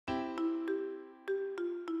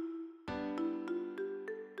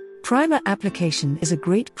Primer application is a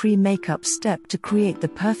great pre-makeup step to create the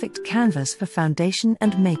perfect canvas for foundation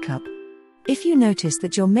and makeup. If you notice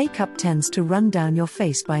that your makeup tends to run down your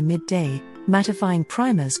face by midday, mattifying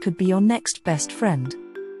primers could be your next best friend.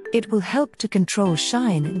 It will help to control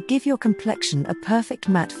shine and give your complexion a perfect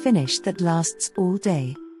matte finish that lasts all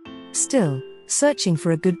day. Still, searching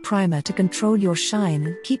for a good primer to control your shine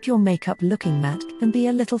and keep your makeup looking matte can be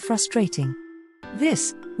a little frustrating.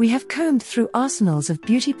 We have combed through arsenals of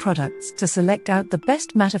beauty products to select out the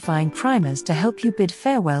best mattifying primers to help you bid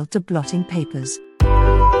farewell to blotting papers.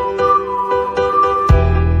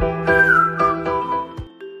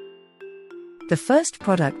 The first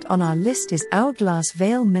product on our list is Hourglass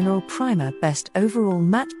Veil Mineral Primer Best Overall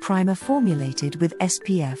Matte Primer formulated with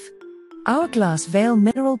SPF. Hourglass Veil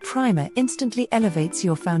Mineral Primer instantly elevates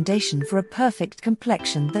your foundation for a perfect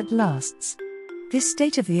complexion that lasts. This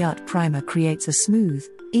state-of-the-art primer creates a smooth,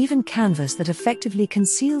 even canvas that effectively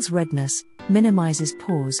conceals redness, minimizes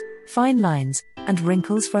pores, fine lines, and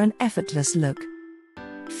wrinkles for an effortless look.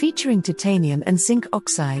 Featuring titanium and zinc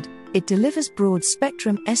oxide, it delivers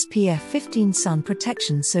broad-spectrum SPF 15 sun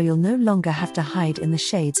protection so you'll no longer have to hide in the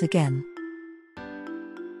shades again.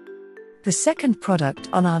 The second product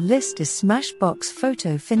on our list is SmashBox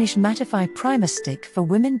Photo Finish Mattify Primer Stick for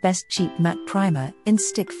Women Best Cheap Matte Primer in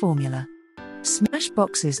Stick Formula.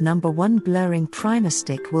 SmashBox's #1 blurring primer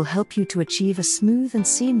stick will help you to achieve a smooth and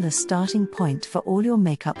seamless starting point for all your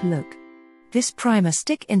makeup look. This primer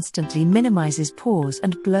stick instantly minimizes pores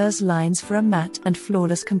and blurs lines for a matte and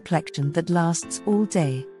flawless complexion that lasts all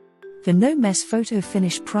day. The No Mess Photo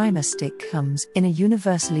Finish Primer Stick comes in a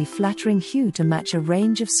universally flattering hue to match a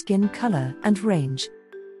range of skin color and range.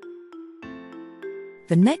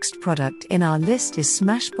 The next product in our list is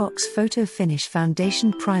SmashBox Photo Finish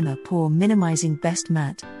Foundation Primer Pore Minimizing Best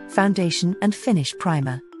Matte, Foundation and Finish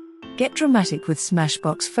Primer. Get dramatic with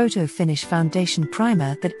SmashBox Photo Finish Foundation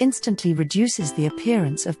Primer that instantly reduces the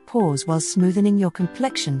appearance of pores while smoothing your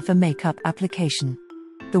complexion for makeup application.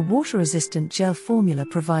 The water-resistant gel formula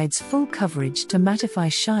provides full coverage to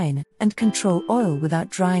mattify shine and control oil without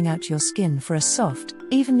drying out your skin for a soft,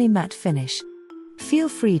 evenly matte finish. Feel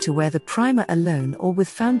free to wear the primer alone or with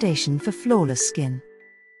foundation for flawless skin.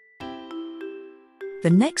 The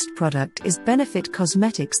next product is Benefit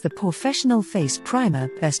Cosmetics The POREfessional Face Primer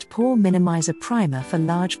Best Pore Minimizer Primer for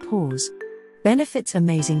Large Pores. Benefit's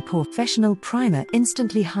amazing POREfessional Primer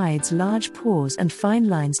instantly hides large pores and fine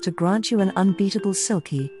lines to grant you an unbeatable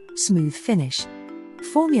silky, smooth finish.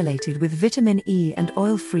 Formulated with vitamin E and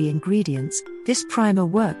oil-free ingredients, this primer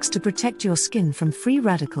works to protect your skin from free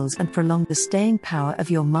radicals and prolong the staying power of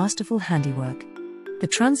your masterful handiwork. The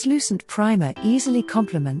translucent primer easily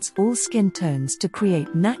complements all skin tones to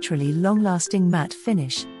create naturally long-lasting matte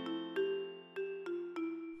finish.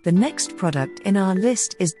 The next product in our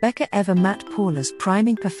list is Becca Ever Matte Poreless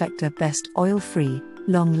Priming Perfector Best Oil-Free,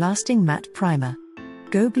 Long-Lasting Matte Primer.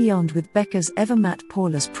 Go beyond with Becca's Ever Matte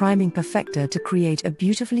Poreless Priming Perfector to create a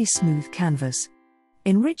beautifully smooth canvas.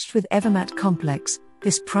 Enriched with Evermatte Complex,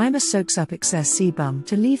 this primer soaks up excess sebum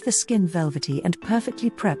to leave the skin velvety and perfectly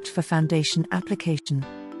prepped for foundation application.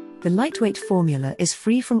 The lightweight formula is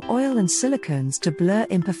free from oil and silicones to blur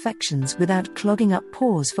imperfections without clogging up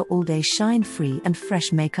pores for all-day shine-free and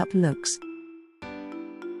fresh makeup looks.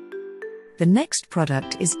 The next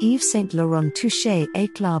product is Yves Saint Laurent Touche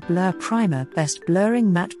Eclat Blur Primer Best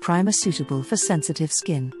Blurring Matte Primer suitable for sensitive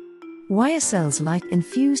skin. YSL's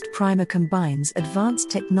light-infused primer combines advanced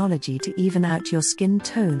technology to even out your skin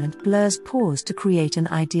tone and blurs pores to create an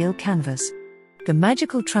ideal canvas. The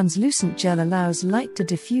magical translucent gel allows light to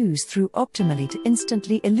diffuse through optimally to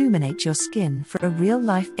instantly illuminate your skin for a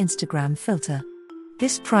real-life Instagram filter.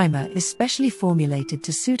 This primer is specially formulated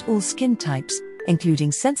to suit all skin types,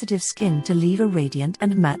 including sensitive skin to leave a radiant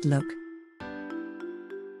and matte look.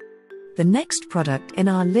 The next product in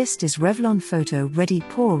our list is Revlon PhotoReady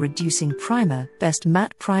Pore Reducing Primer Best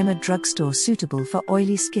Matte Primer Drugstore Suitable for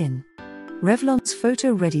Oily Skin. Revlon's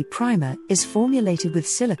PhotoReady Primer is formulated with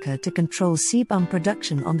silica to control sebum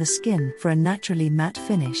production on the skin for a naturally matte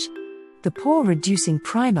finish. The pore-reducing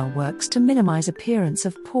primer works to minimize appearance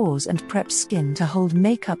of pores and prep skin to hold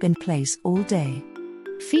makeup in place all day.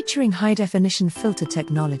 Featuring high-definition filter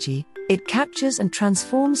technology, it captures and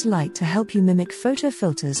transforms light to help you mimic photo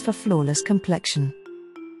filters for flawless complexion.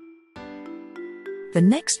 The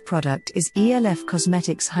next product is ELF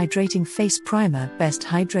Cosmetics Hydrating Face Primer Best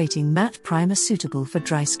Hydrating Matte Primer Suitable for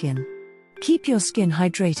Dry Skin. Keep your skin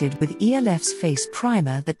hydrated with ELF's face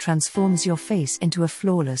primer that transforms your face into a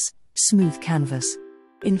flawless, smooth canvas.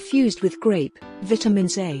 Infused with grape,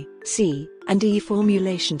 vitamins A, C, and E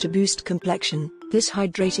formulation to boost complexion, This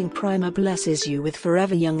hydrating primer blesses you with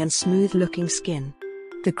forever young and smooth-looking skin.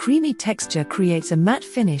 The creamy texture creates a matte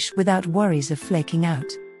finish without worries of flaking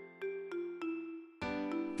out.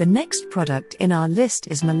 The next product in our list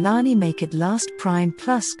is Milani Make It Last Prime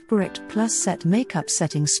Plus Correct Plus Set Makeup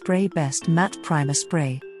Setting Spray Best Matte Primer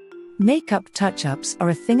Spray. Makeup touch-ups are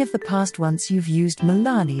a thing of the past once you've used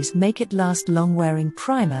Milani's Make It Last Long Wearing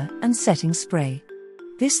Primer and Setting Spray.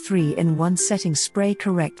 This 3-in-1 setting spray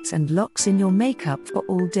corrects and locks in your makeup for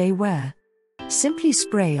all-day wear. Simply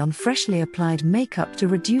spray on freshly applied makeup to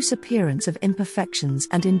reduce appearance of imperfections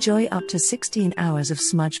and enjoy up to 16 hours of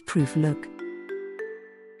smudge-proof look.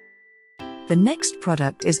 The next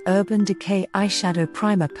product is Urban Decay Eyeshadow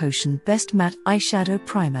Primer Potion Best Matte Eyeshadow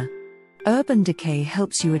Primer. Urban Decay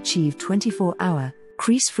helps you achieve 24-hour,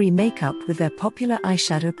 crease-free makeup with their popular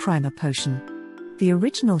eyeshadow primer potion. The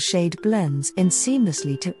original shade blends in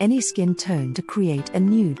seamlessly to any skin tone to create a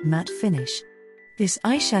nude matte finish. This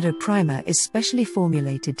eyeshadow primer is specially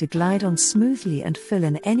formulated to glide on smoothly and fill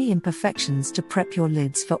in any imperfections to prep your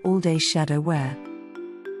lids for all-day shadow wear.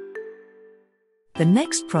 The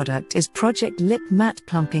next product is Project Lip Matte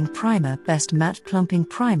Plumping Primer Best Matte Plumping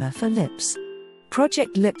Primer for Lips.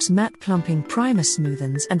 Project Lips Matte Plumping Primer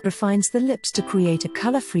smoothens and refines the lips to create a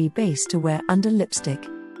color-free base to wear under lipstick.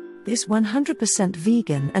 This 100%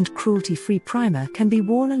 vegan and cruelty-free primer can be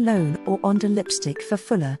worn alone or under lipstick for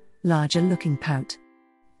fuller, larger-looking pout.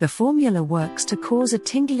 The formula works to cause a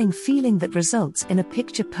tingling feeling that results in a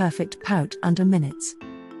picture-perfect pout under minutes.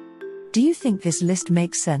 Do you think this list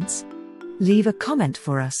makes sense? Leave a comment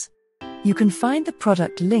for us. You can find the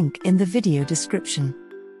product link in the video description.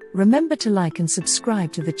 Remember to like and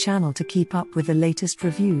subscribe to the channel to keep up with the latest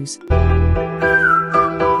reviews.